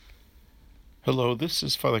Hello, this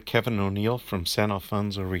is Father Kevin O'Neill from San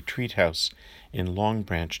Alfonso Retreat House in Long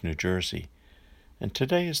Branch, New Jersey, and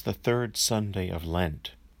today is the third Sunday of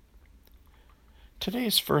Lent.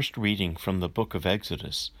 Today's first reading from the book of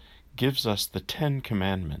Exodus gives us the 10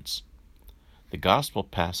 Commandments. The Gospel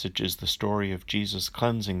passage is the story of Jesus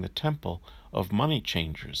cleansing the temple of money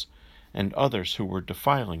changers and others who were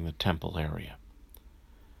defiling the temple area.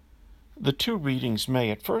 The two readings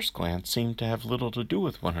may at first glance seem to have little to do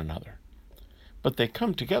with one another, but they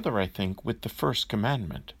come together, I think, with the first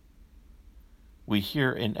commandment. We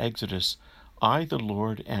hear in Exodus, "I, the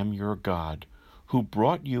Lord, am your God, who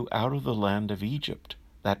brought you out of the land of Egypt,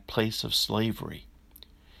 that place of slavery.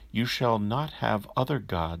 You shall not have other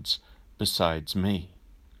gods besides me."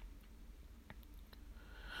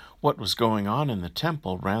 What was going on in the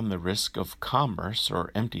temple ran the risk of commerce or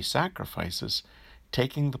empty sacrifices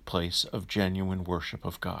taking the place of genuine worship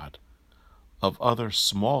of God, of other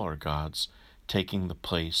smaller gods taking the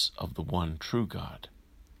place of the one true God.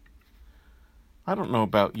 I don't know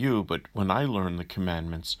about you, but when I learned the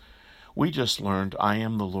commandments, we just learned, "I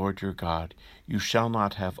am the Lord your God. You shall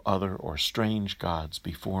not have other or strange gods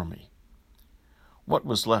before me." What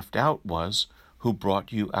was left out was, "Who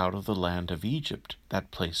brought you out of the land of Egypt,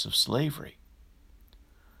 that place of slavery."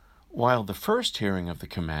 While the first hearing of the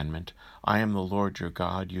commandment, "I am the Lord your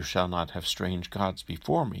God, you shall not have strange gods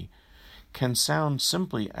before me," can sound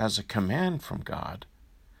simply as a command from God,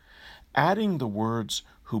 adding the words,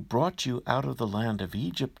 "who brought you out of the land of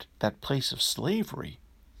Egypt, that place of slavery,"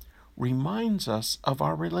 reminds us of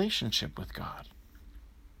our relationship with God.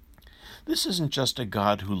 This isn't just a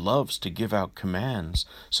God who loves to give out commands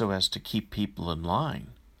so as to keep people in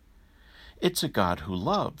line. It's a God who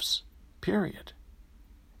loves, period.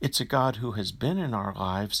 It's a God who has been in our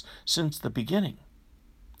lives since the beginning.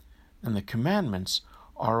 And the commandments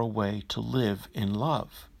are a way to live in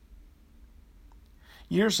love.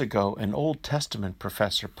 Years ago, an Old Testament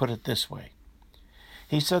professor put it this way.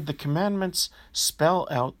 He said the commandments spell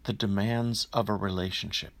out the demands of a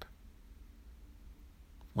relationship.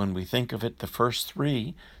 When we think of it, the first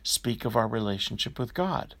 3 speak of our relationship with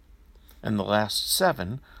God, and the last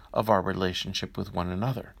 7 of our relationship with one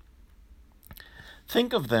another.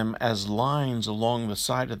 Think of them as lines along the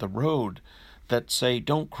side of the road that say,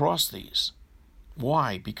 "Don't cross these."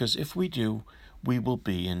 Why? Because if we do, we will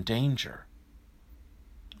be in danger.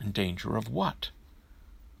 In danger of what?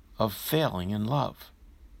 Of failing in love.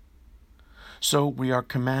 So we are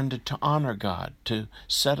commanded to honor God, to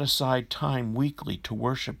set aside time weekly to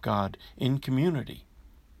worship God in community.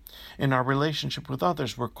 In our relationship with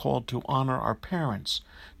others, we're called to honor our parents,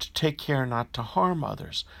 to take care not to harm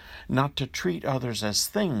others, not to treat others as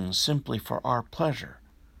things simply for our pleasure.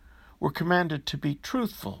 We're commanded to be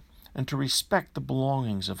truthful and to respect the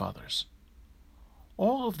belongings of others.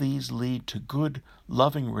 All of these lead to good,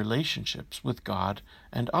 loving relationships with God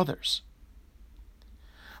and others.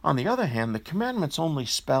 On the other hand, the commandments only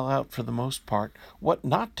spell out, for the most part, what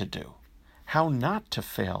not to do, how not to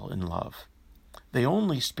fail in love. They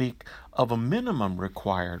only speak of a minimum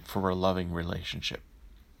required for a loving relationship.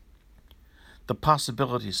 The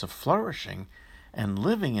possibilities of flourishing and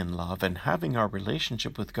living in love and having our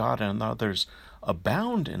relationship with God and others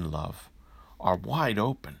abound in love are wide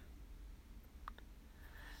open.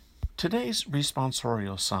 Today's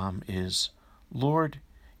responsorial psalm is, "Lord,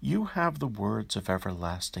 you have the words of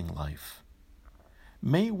everlasting life."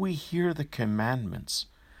 May we hear the commandments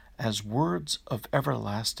as words of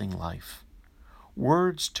everlasting life,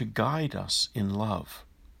 words to guide us in love,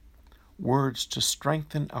 words to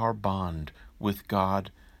strengthen our bond with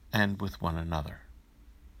God and with one another.